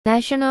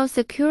National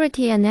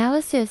Security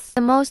Analysis: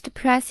 The most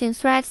pressing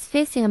threats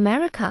facing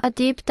America. A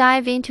deep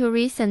dive into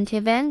recent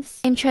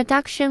events.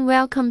 Introduction.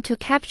 Welcome to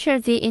Capture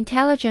the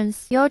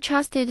Intelligence, your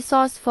trusted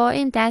source for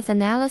in-depth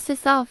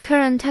analysis of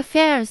current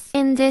affairs.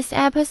 In this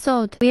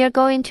episode, we are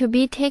going to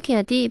be taking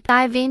a deep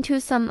dive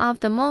into some of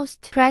the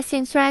most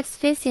pressing threats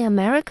facing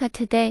America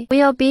today.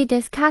 We'll be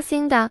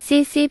discussing the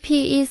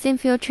CCP's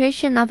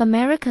infiltration of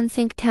American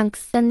think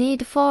tanks, the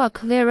need for a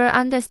clearer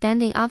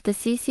understanding of the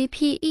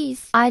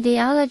CCP's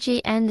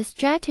ideology and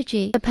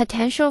strategy, the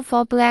potential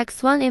for black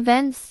swan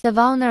events, the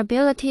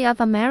vulnerability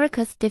of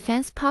America's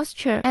defense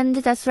posture, and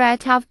the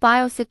threat of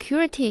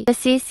biosecurity. The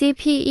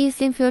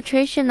CCP's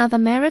infiltration of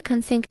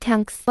American think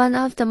tanks. One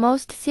of the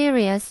most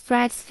serious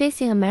threats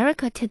facing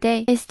America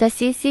today is the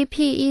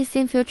CCP's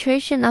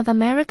infiltration of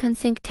American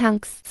think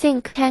tanks.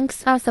 Think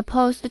tanks are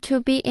supposed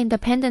to be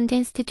independent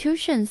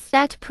institutions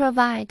that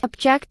provide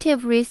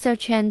objective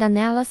research and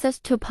analysis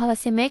to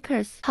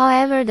policymakers.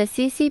 However, the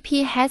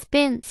CCP has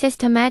been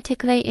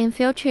systematically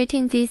infiltrating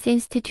these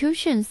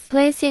institutions,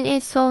 placing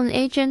its own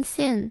agents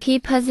in key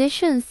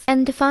positions,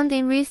 and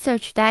funding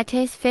research that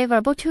is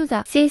favorable to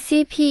the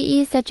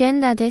CCP's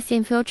agenda. This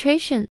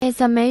infiltration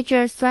is a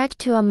major threat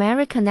to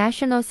American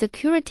national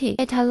security.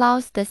 It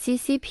allows the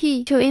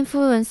CCP to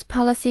influence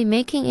policy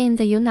making in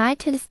the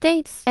United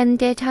States,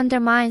 and it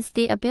undermines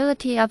the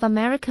ability of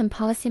American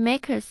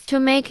policymakers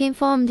to make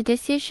informed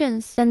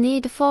decisions. The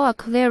need for a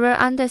clearer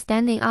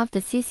understanding of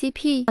the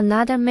CCP.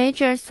 Another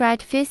major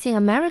threat facing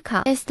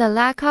America is the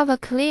lack of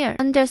a clear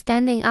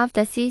understanding of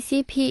the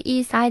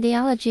CCP's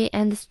ideology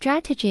and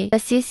strategy. The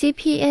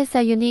CCP is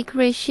a unique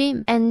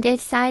regime, and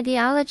its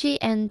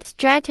ideology and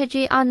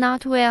strategy are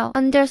not well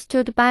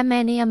understood by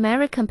many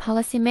American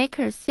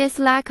policymakers. This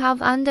lack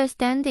of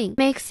understanding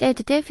makes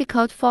it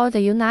difficult for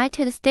the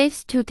United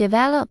States to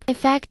develop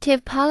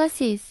effective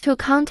policies to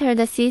counter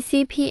the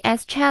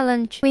CCP's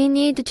challenge. We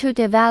need to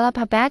develop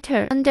a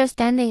better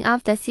understanding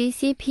of the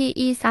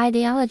CCP's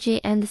ideology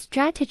and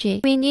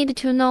strategy. We need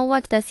to know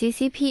what the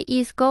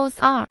CCP's goals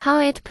are, how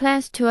it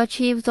plans to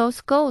achieve those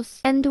goals,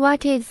 and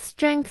what its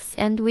strengths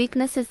and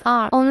weaknesses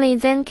are. Only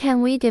then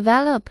can we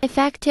develop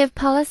effective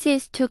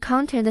policies to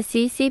counter the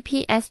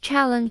CCP's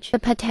challenge. The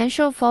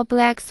potential for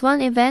black swan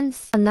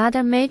events.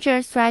 Another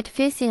major threat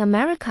facing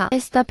America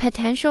is the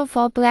potential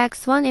for black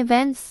swan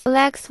events.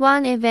 Black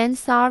swan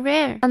events are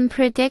rare,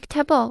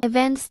 unpredictable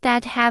events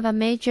that have a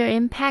major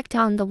impact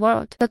on the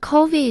world. The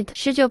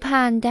COVID-19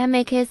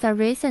 pandemic is a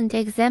recent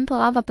example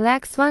of a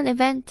black swan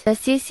event. The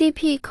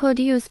CCP could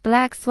use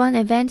black swan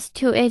events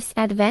to its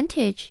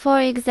advantage. For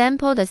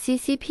example, the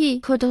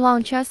CCP could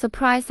launch a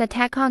surprise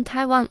attack on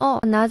Taiwan or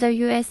another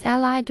U.S.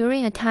 ally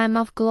during a time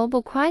of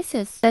global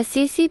crisis. The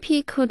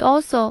CCP could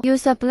also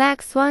use a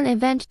black swan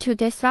event to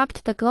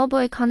disrupt the global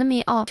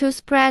economy or to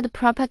spread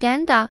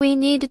propaganda. We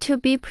need to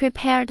be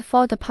prepared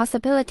for the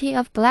possibility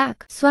of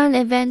black swan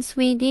events.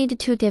 We need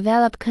to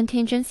develop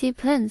contingency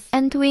plans,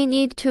 and we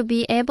need to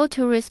be able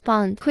to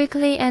respond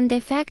quickly and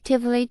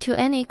effectively to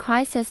any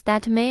crisis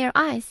that may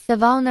arise. The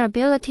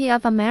vulnerability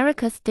of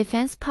America's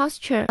defense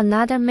posture.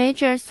 Another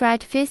major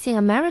threat facing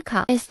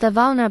America is the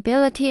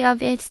vulnerability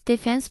of its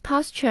defense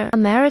posture.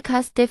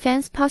 America's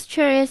defense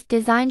posture is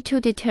designed to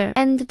deter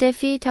and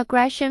defeat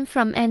aggression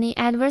from any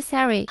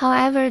adversary.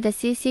 However, the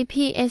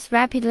CCP is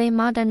rapidly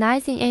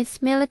modernizing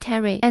its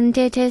military, and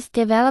it is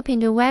developing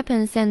new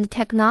weapons and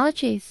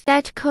technologies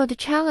that could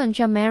challenge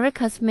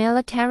America's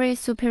military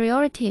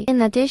superiority.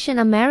 In addition,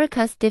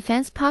 America's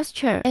defense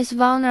posture is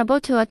vulnerable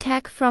to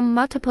attack from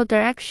multiple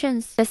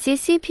directions. The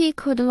CCP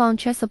could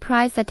launch a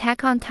surprise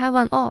attack on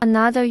Taiwan or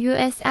another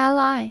U.S.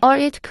 ally, or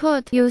it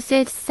could use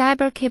its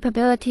cyber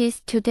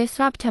capabilities to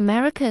disrupt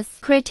America's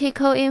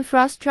critical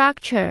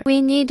infrastructure.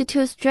 We need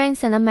to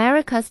strengthen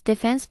America's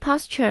defense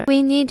posture.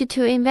 We need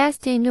to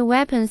invest in new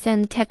weapons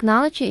and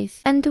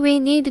technologies, and we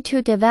need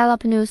to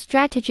develop new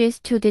strategies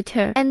to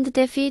deter and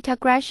defeat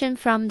aggression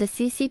from the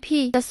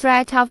CCP. The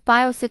threat of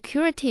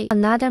biosecurity.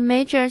 Another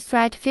major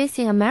threat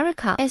facing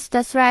America is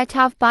the threat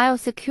of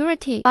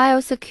biosecurity.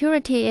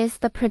 Biosecurity is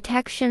the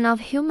protection of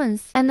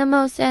humans,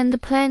 animals,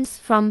 and plants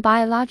from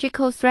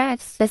biological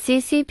threats. The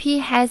CCP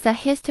has a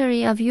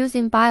history of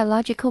using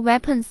biological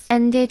weapons,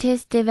 and it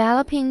is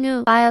developing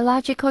new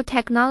biological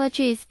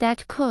technologies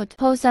that could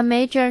pose a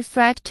major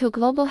threat to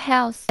global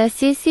health. The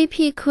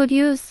CCP could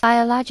use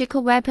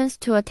biological weapons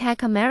to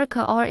attack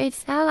America or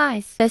its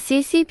allies. The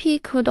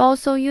CCP could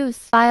also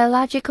use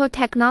biological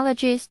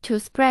technologies to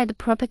spread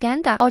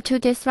propaganda or to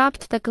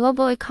disrupt the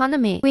global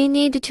economy. We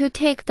need to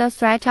take the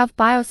threat of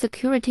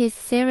biosecurity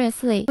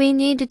seriously. We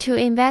need to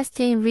invest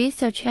in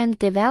research and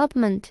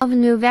development of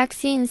new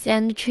vaccines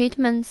and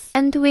treatments,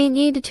 and we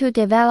need to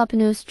develop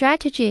new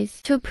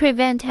strategies to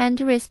prevent and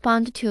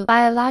respond to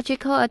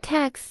biological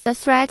attacks. The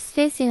threats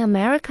facing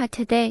America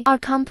today are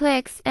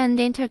complex and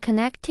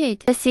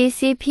interconnected. The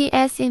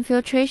CCP's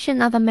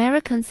infiltration of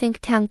American think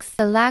tanks,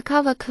 the lack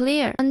of a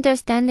clear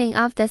understanding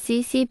of the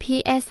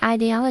CCP's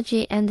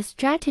ideology and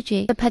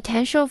strategy, the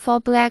potential for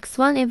black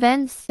swan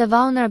events, the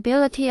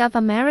vulnerability of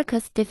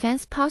America's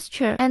defense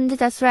posture, and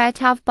the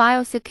threat of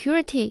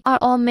biosecurity. security are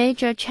all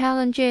major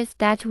challenges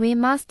that we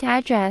must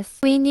address.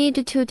 We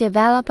need to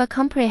develop a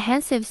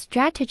comprehensive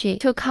strategy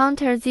to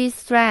counter these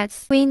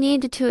threats. We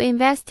need to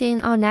invest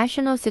in our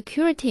national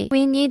security.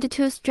 We need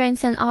to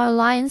strengthen our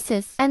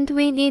alliances, and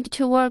we need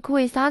to work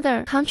with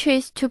other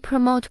countries to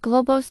promote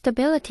global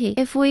stability.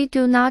 If we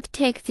do not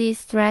take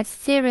these threats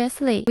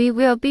seriously, we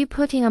will be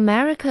putting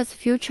America's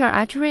future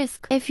at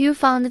risk. If you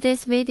found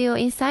this video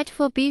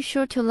insightful, be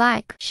sure to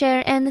like,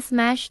 share, and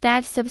smash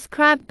that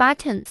subscribe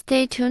button.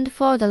 Stay tuned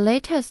for the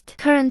latest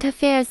current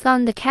affairs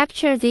on the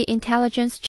Capture the Intelligence channel.